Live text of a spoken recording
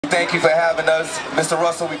thank you for having us. Mr.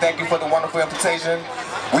 Russell, we thank you for the wonderful invitation.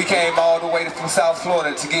 We came all the way from South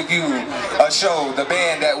Florida to give you a show, the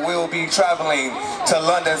band that will be traveling to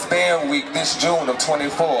London's Band Week this June of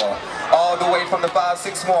 24. All the way from the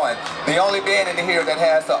 561, the only band in here that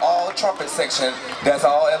has the all trumpet section that's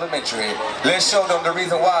all elementary. Let's show them the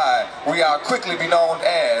reason why we are quickly be known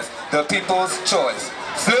as the People's Choice.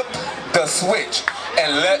 Flip the switch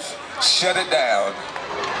and let's shut it down.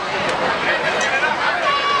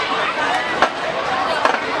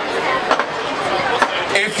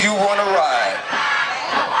 If you want to ride,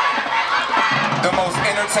 the most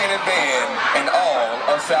entertaining band in all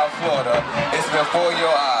of South Florida is before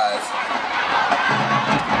your eyes.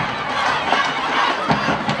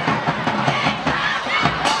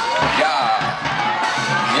 Yeah,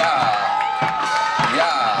 yeah,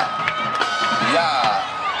 yeah, yeah.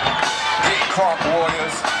 Get crunk,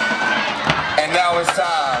 warriors. And now it's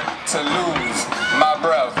time to lose my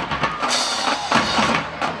breath.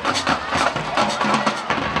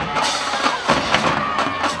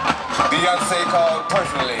 Beyonce called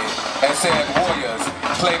personally and said, warriors,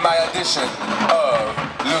 play my edition of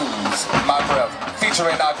Lose My Breath,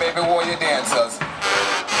 featuring our baby warrior dancers.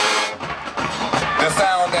 The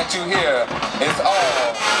sound that you hear is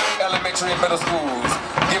all elementary and middle schools,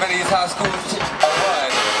 giving these high schools a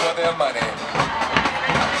run for their money.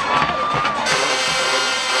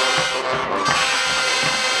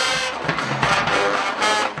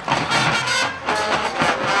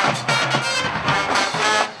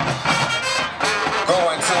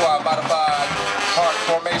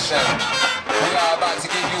 We are about to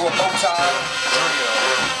give you a bow-tie drill.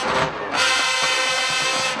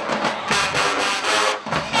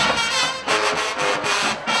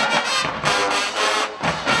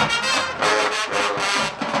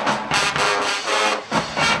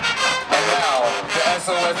 And now, the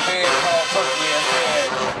SOS band called personally and said,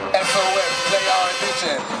 SOS, play our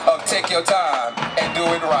edition of Take Your Time and Do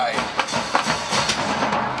It Right.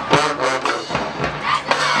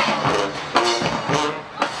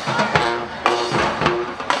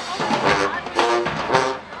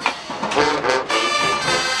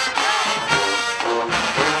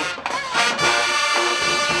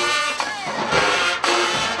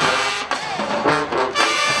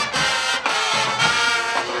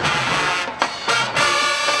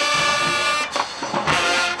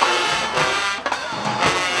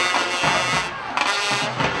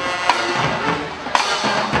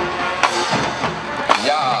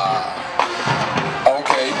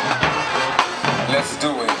 Let's do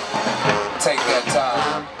it. Take that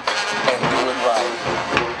time and do it right.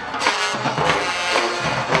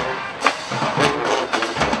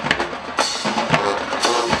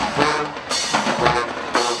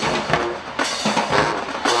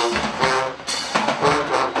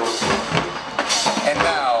 And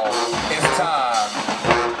now it's time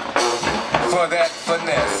for that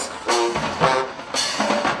finesse.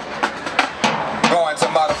 Going to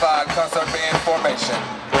modified concert band formation.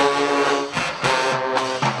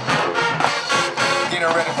 Getting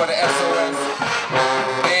ready for the SOS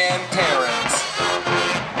and parents.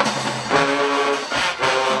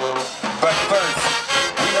 But first,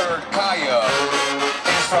 we heard Kaya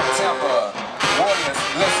is from Tampa. Warriors,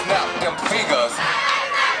 let's snap them fingers.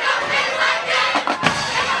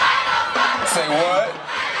 Say what?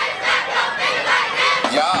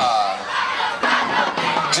 Yeah.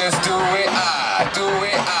 Just do it, I do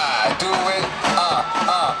it, I do it.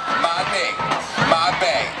 My neck, my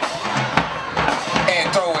back.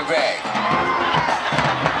 Throw it back.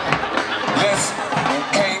 Let's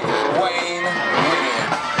Kate Wayne with it.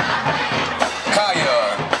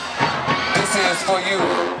 Kaya, this is for you.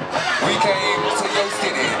 We came to your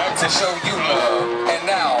city to show you love. And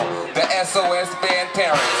now, the SOS band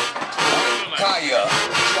parents with Kaya,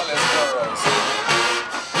 jealous girls.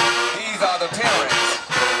 These are the parents.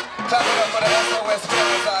 Clap it up for the SOS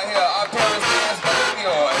parents out here. Our parents dance better than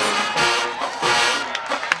yours.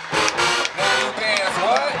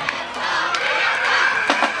 What?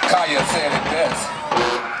 Kaya said it best.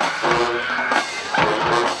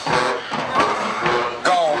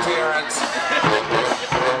 Go on, parents.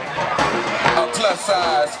 A plus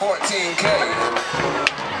size 14K.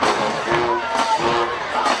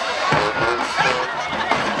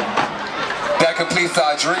 That completes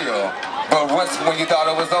our drill. But what's when you thought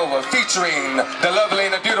it was over? Featuring the lovely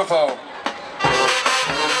and the beautiful.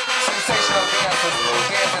 Sensational dancers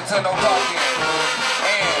dancing to no talking.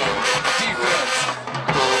 And defense.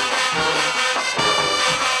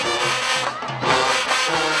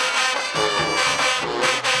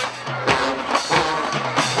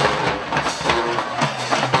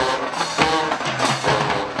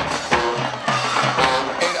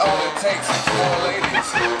 It takes four ladies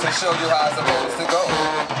to show you how it's supposed to go.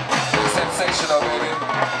 Sensational, baby.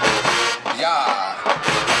 Yeah.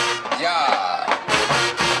 Yeah.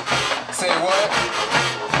 Say what?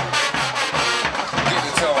 Give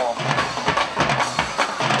it to 'em.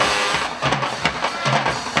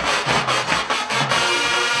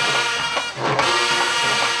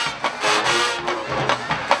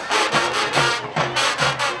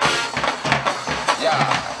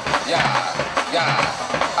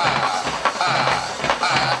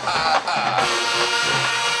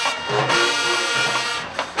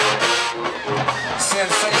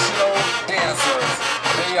 Sensational dancers,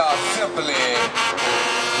 they are simply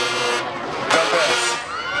the best.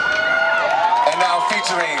 And now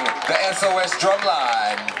featuring the SOS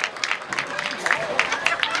drumline.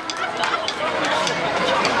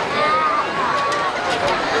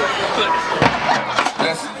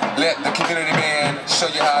 Let's let the community band show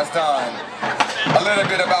you how it's done. A little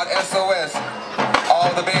bit about SOS. All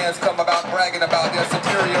the bands come about bragging about their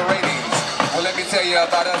superior ratings. Well, let me tell you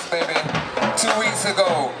about us, baby. 2 weeks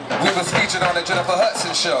ago, we was featured on the Jennifer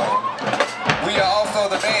Hudson show. We are also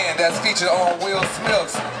the band that's featured on Will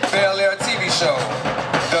Smith's Bel Air TV show.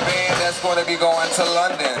 The band that's going to be going to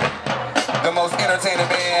London. The most entertaining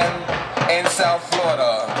band in South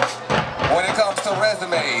Florida. When it comes to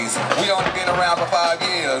resumes, we only been around for 5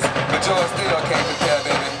 years, but yours still can't compare,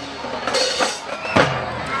 baby.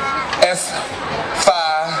 S5D.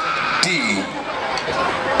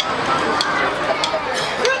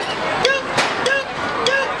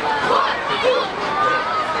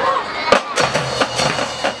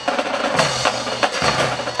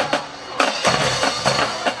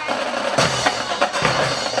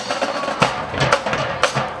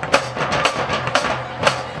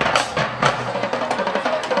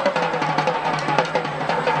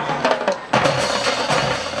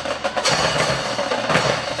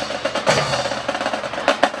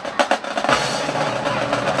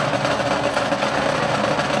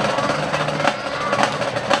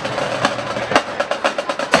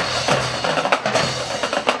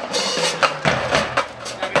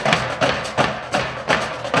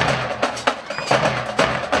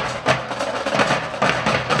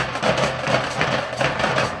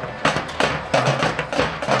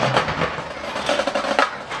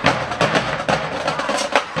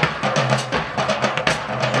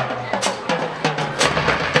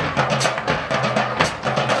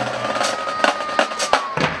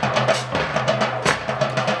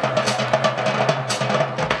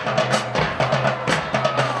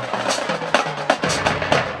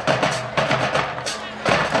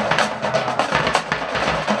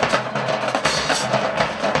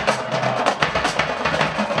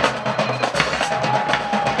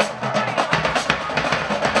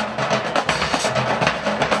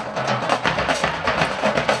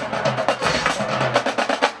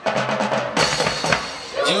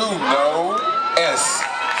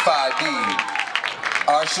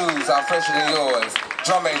 Our shoes are fresher than yours.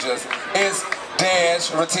 Drum majors, it's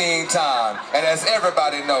dance routine time. And as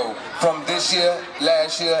everybody know, from this year,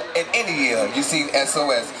 last year, and any year, you seen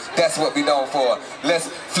SOS. That's what we known for. Let's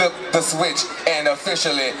flip the switch and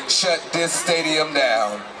officially shut this stadium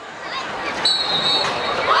down.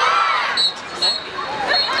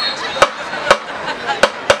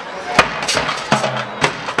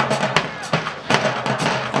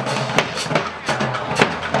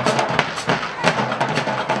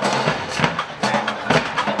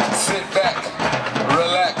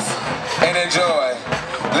 Enjoy.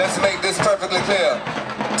 Let's make this perfectly clear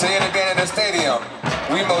to any band in the stadium.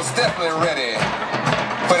 We most definitely ready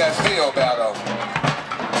for that field battle.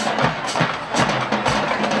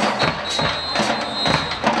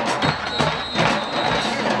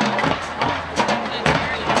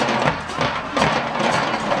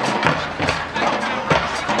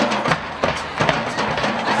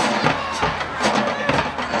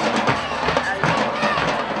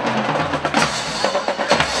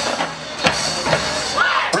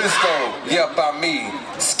 Yep, I'm me.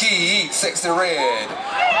 Ski, eat, sexy red.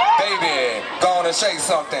 Baby, gonna shake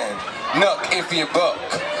something. Nuck if you buck.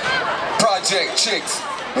 Project chicks,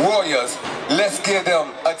 warriors, let's give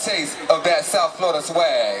them a taste of that South Florida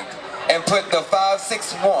swag. And put the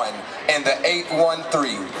 561 in the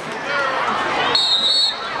 813.